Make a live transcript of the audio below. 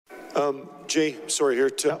Jay, sorry, here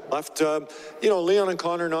to left. You know, Leon and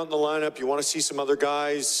Connor not in the lineup. You want to see some other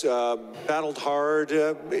guys battled hard.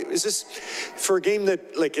 Is this for a game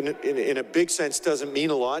that, like, in a big sense, doesn't mean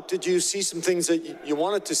a lot? Did you see some things that you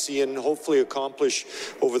wanted to see and hopefully accomplish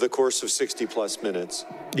over the course of 60-plus minutes?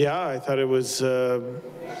 Yeah, I thought it was, you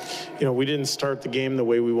know, we didn't start the game the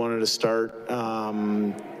way we wanted to start.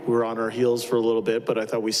 We were on our heels for a little bit, but I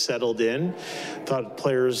thought we settled in. Thought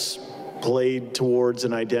players played towards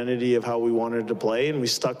an identity of how we wanted to play, and we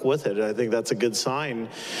stuck with it. I think that's a good sign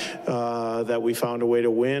that we found a way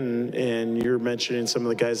to win. And you're mentioning some of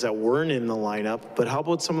the guys that weren't in the lineup, but how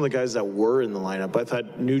about some of the guys that were in the lineup? I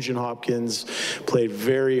thought Nugent Hopkins played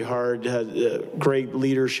very hard, had great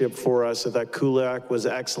leadership for us. I thought Kulak was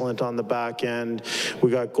excellent on the back end.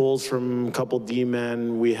 We got goals from a couple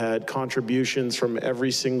D-men. We had contributions from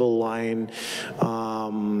every single line.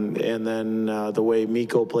 And then the way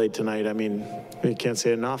Mikko played tonight, I mean, we can't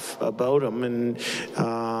say enough about him. And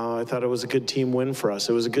I thought it was a good team win for us.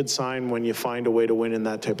 It was a good sign when you find a way to win in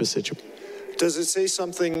that type of situation. Does it say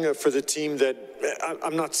something for the team that,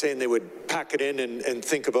 I'm not saying they would pack it in and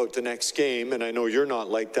think about the next game, and I know you're not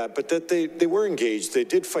like that, but that they were engaged, they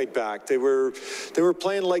did fight back, they were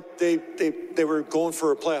playing like they were going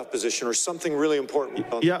for a playoff position or something really important?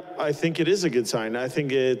 Yeah, I think it is a good sign. I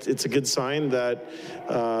think it's a good sign that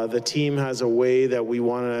the team has a way that we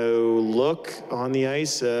want to look on the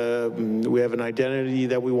ice. We have an identity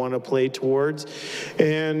that we want to play towards,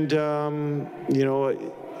 and you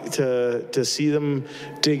know, to see them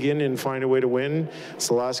dig in and find a way to win. It's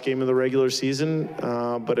the last game of the regular season,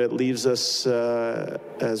 but it leaves us,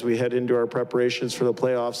 as we head into our preparations for the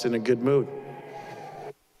playoffs, in a good mood.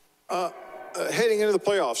 Heading into the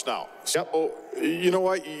playoffs now. So, you know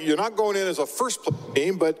what? You're not going in as a first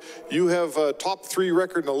game, but you have a top 3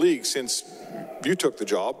 record in the league since you took the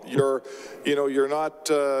job. You're not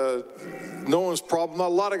no one's problem. Not a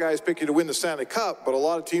lot of guys pick you to win the Stanley Cup, but a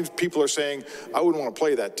lot of teams, people are saying, I wouldn't want to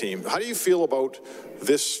play that team. How do you feel about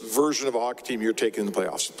this version of a hockey team you're taking in the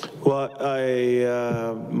playoffs? Well,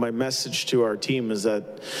 my message to our team is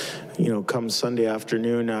that, you know, come Sunday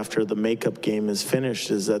afternoon after the makeup game is finished,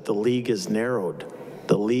 is that the league is narrowed.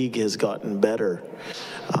 The league has gotten better.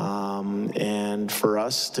 And for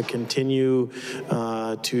us to continue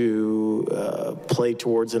to play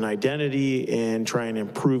towards an identity and try and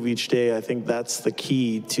improve each day, I think that's the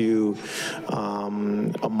key to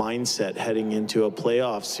a mindset heading into a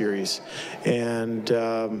playoff series. And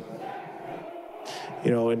you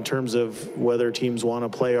know, in terms of whether teams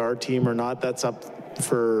want to play our team or not, that's up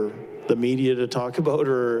for the media to talk about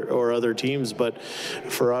or other teams. But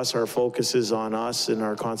for us, our focus is on us and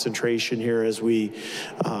our concentration here as we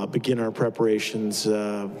begin our preparations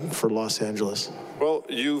for Los Angeles. Well,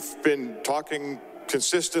 you've been talking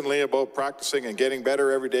consistently about practicing and getting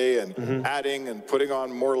better every day and adding and putting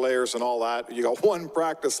on more layers and all that. You got one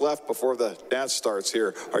practice left before the dance starts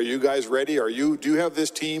here. Are you guys ready? Do you have this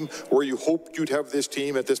team where you hoped you'd have this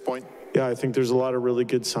team at this point? Yeah, I think there's a lot of really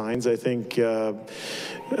good signs. I think I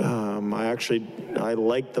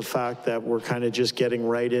like the fact that we're kind of just getting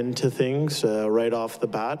right into things right off the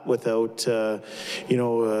bat without, you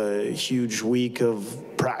know, a huge week of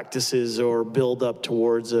practices or build up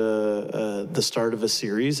towards the start of a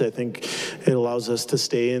series. I think it allows us to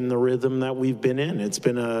stay in the rhythm that we've been in. It's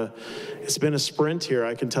been a sprint here.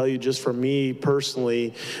 I can tell you, just for me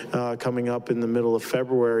personally, coming up in the middle of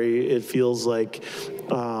February, it feels like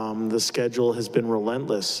the schedule has been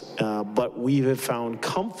relentless, but we have found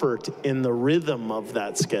comfort in the rhythm of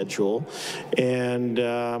that schedule. And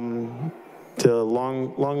to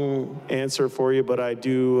long answer for you, but I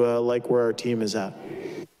do like where our team is at.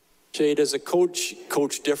 Jay, does a coach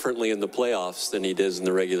differently in the playoffs than he does in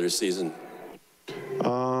the regular season?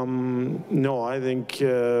 No, I think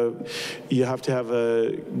you have to have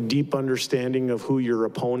a deep understanding of who your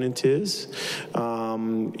opponent is.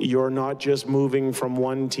 You're not just moving from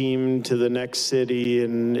one team to the next city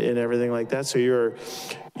and everything like that. So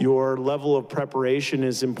your level of preparation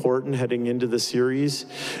is important heading into the series.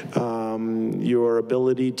 Your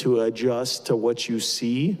ability to adjust to what you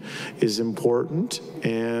see is important.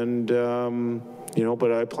 And you know,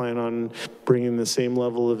 but I plan on bringing the same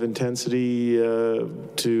level of intensity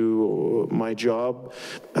to my job,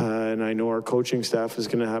 and I know our coaching staff is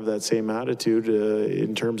going to have that same attitude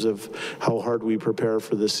in terms of how hard we prepare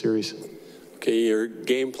for this series. Okay, your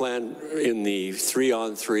game plan in the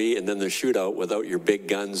 3-on-3 and then the shootout without your big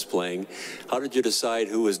guns playing, how did you decide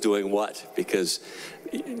who was doing what? Because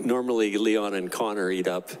normally Leon and Connor eat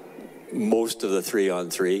up most of the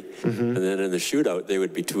 3-on-3, and then in the shootout, they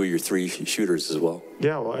would be 2 of your 3 shooters as well.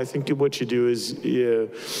 Yeah, well, I think what you do is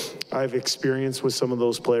I've experienced with some of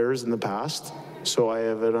those players in the past, so I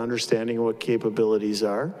have an understanding of what capabilities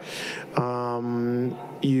are.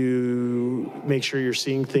 You make sure you're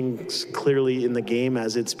seeing things clearly in the game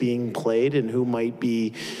as it's being played, and who might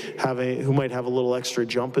have a little extra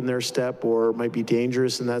jump in their step or might be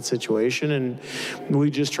dangerous in that situation. And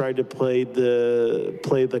we just tried to play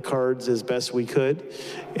the cards as best we could,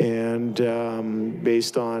 and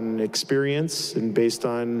based on experience and based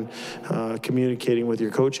on communicating with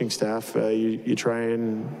your coaching staff, you try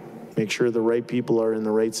and make sure the right people are in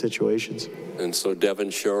the right situations. And so Devon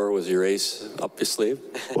Shore was your ace up your sleeve?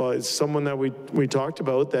 Well, it's someone that we talked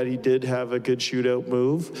about, that he did have a good shootout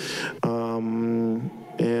move.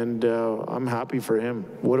 And I'm happy for him.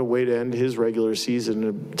 What a way to end his regular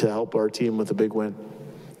season to help our team with a big win.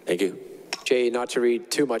 Thank you. Jay, not to read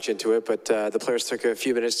too much into it, but the players took a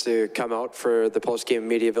few minutes to come out for the post-game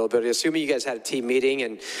media availability. Assuming you guys had a team meeting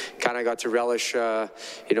and kind of got to relish, the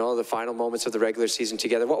final moments of the regular season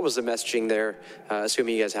together, what was the messaging there,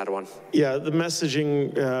 assuming you guys had one? Yeah, the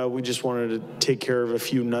messaging, we just wanted to take care of a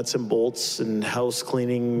few nuts and bolts and house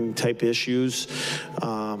cleaning type issues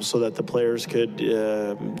so that the players could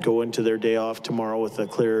go into their day off tomorrow with a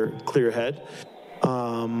clear head.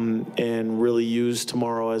 And really use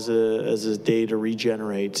tomorrow as a day to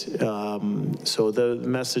regenerate. So the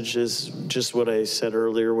message is just what I said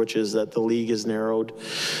earlier, which is that the league has narrowed,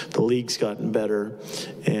 the league's gotten better,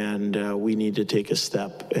 and we need to take a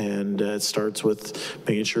step. And it starts with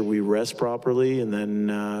making sure we rest properly, and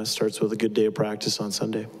then starts with a good day of practice on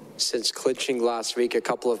Sunday. Since clinching last week, a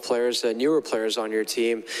couple of players, newer players on your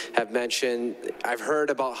team, have mentioned, I've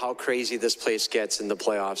heard about how crazy this place gets in the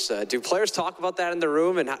playoffs. Do players talk about that in the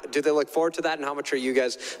room, and do they look forward to that? And how much are you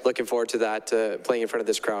guys looking forward to that, playing in front of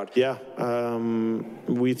this crowd? Yeah,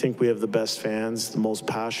 we think we have the best fans, the most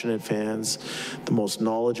passionate fans, the most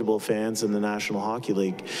knowledgeable fans in the National Hockey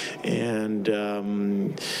League. And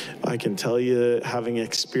I can tell you, having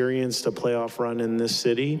experienced a playoff run in this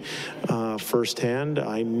city firsthand,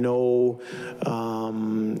 I know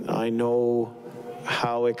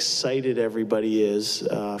how excited everybody is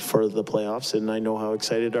for the playoffs, and I know how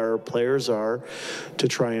excited our players are to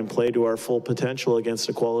try and play to our full potential against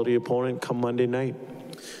a quality opponent come Monday night.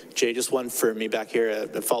 Jay, just one for me back here,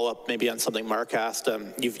 a follow-up maybe on something Mark asked.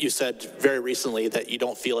 You said very recently that you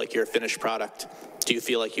don't feel like you're a finished product. Do you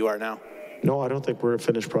feel like you are now? No, I don't think we're a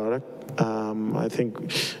finished product. I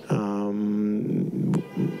think,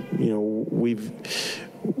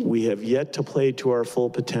 we have yet to play to our full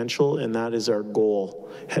potential, and that is our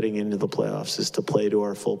goal heading into the playoffs, is to play to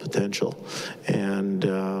our full potential. And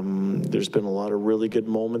there's been a lot of really good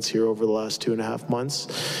moments here over the last 2.5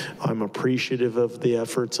 months. I'm appreciative of the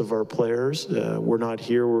efforts of our players. We're not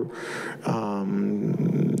here,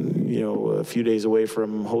 a few days away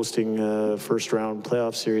from hosting a first-round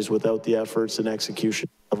playoff series without the efforts and execution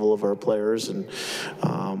level of our players. And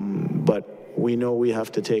but we know we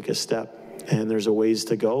have to take a step. And there's a ways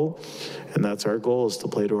to go, and that's our goal, is to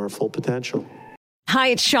play to our full potential. Hi,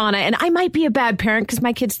 it's Shauna, and I might be a bad parent because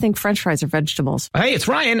my kids think French fries are vegetables. Hey, it's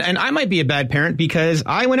Ryan, and I might be a bad parent because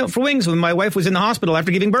I went out for wings when my wife was in the hospital after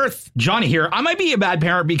giving birth. Johnny here. I might be a bad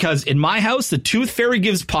parent because in my house, the tooth fairy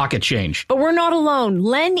gives pocket change. But we're not alone.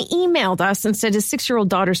 Len emailed us and said his 6-year-old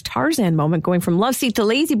daughter's Tarzan moment going from love seat to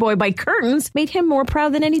lazy boy by curtains made him more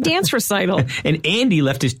proud than any dance recital. And Andy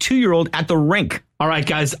left his 2-year-old at the rink. All right,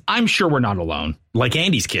 guys, I'm sure we're not alone. Like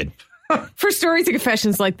Andy's kid. For stories and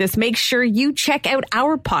confessions like this, make sure you check out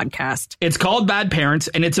our podcast. It's called Bad Parents,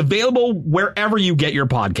 and it's available wherever you get your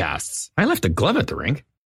podcasts. I left a glove at the rink.